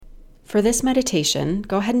For this meditation,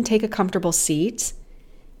 go ahead and take a comfortable seat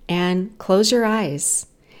and close your eyes.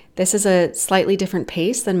 This is a slightly different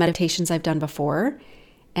pace than meditations I've done before,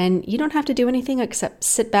 and you don't have to do anything except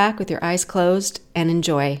sit back with your eyes closed and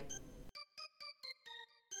enjoy.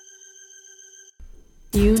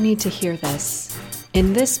 You need to hear this.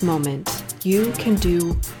 In this moment, you can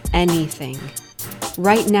do anything.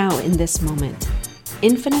 Right now, in this moment,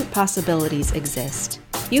 infinite possibilities exist.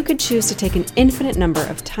 You could choose to take an infinite number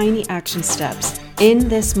of tiny action steps in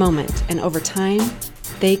this moment, and over time,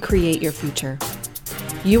 they create your future.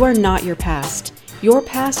 You are not your past. Your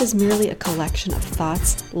past is merely a collection of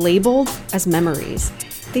thoughts labeled as memories.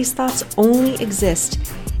 These thoughts only exist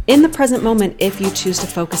in the present moment if you choose to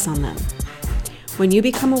focus on them. When you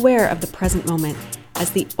become aware of the present moment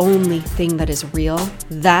as the only thing that is real,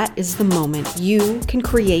 that is the moment you can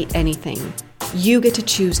create anything. You get to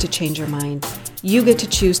choose to change your mind. You get to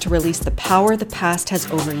choose to release the power the past has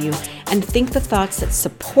over you and think the thoughts that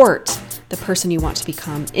support the person you want to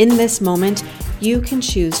become. In this moment, you can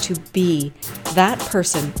choose to be that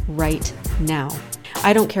person right now.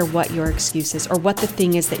 I don't care what your excuse is or what the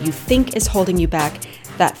thing is that you think is holding you back.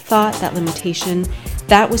 That thought, that limitation,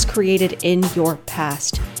 that was created in your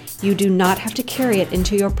past. You do not have to carry it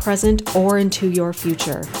into your present or into your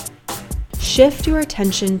future. Shift your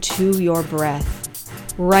attention to your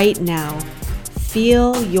breath right now.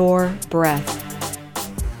 Feel your breath.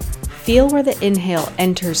 Feel where the inhale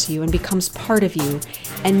enters you and becomes part of you,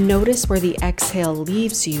 and notice where the exhale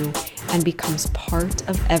leaves you and becomes part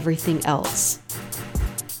of everything else.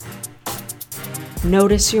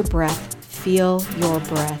 Notice your breath. Feel your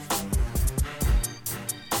breath.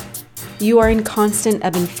 You are in constant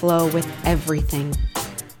ebb and flow with everything.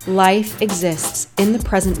 Life exists in the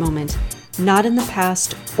present moment, not in the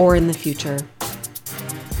past or in the future.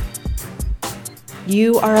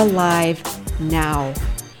 You are alive now.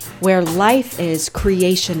 Where life is,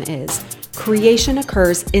 creation is. Creation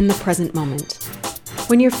occurs in the present moment.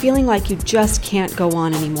 When you're feeling like you just can't go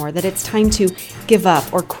on anymore, that it's time to give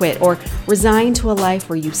up or quit or resign to a life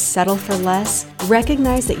where you settle for less,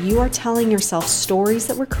 recognize that you are telling yourself stories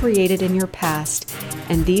that were created in your past,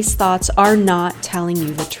 and these thoughts are not telling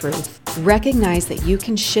you the truth. Recognize that you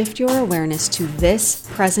can shift your awareness to this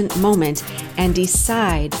present moment and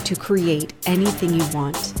decide to create anything you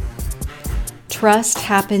want. Trust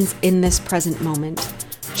happens in this present moment.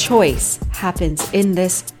 Choice happens in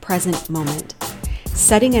this present moment.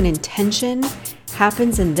 Setting an intention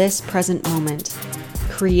happens in this present moment.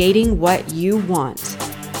 Creating what you want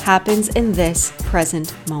happens in this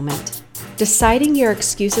present moment. Deciding your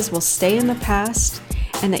excuses will stay in the past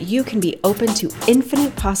and that you can be open to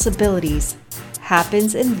infinite possibilities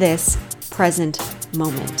happens in this present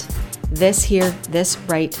moment. This here, this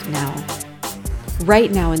right now.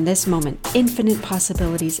 Right now, in this moment, infinite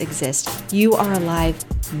possibilities exist. You are alive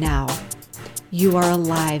now. You are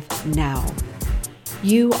alive now.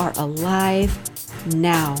 You are alive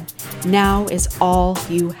now. Now is all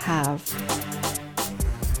you have.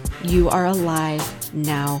 You are alive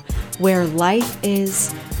now. Where life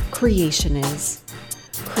is, creation is.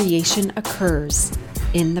 Creation occurs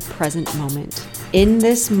in the present moment. In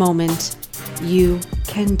this moment, you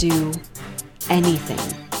can do anything.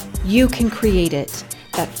 You can create it.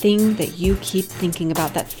 That thing that you keep thinking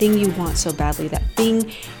about, that thing you want so badly, that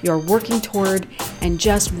thing you're working toward and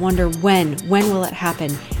just wonder when will it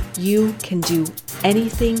happen? You can do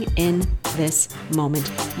anything in this moment.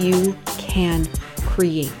 You can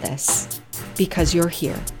create this because you're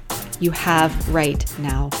here. You have right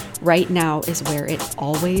now. Right now is where it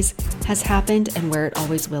always has happened and where it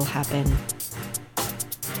always will happen.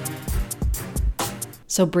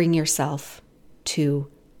 So bring yourself to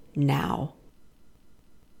now.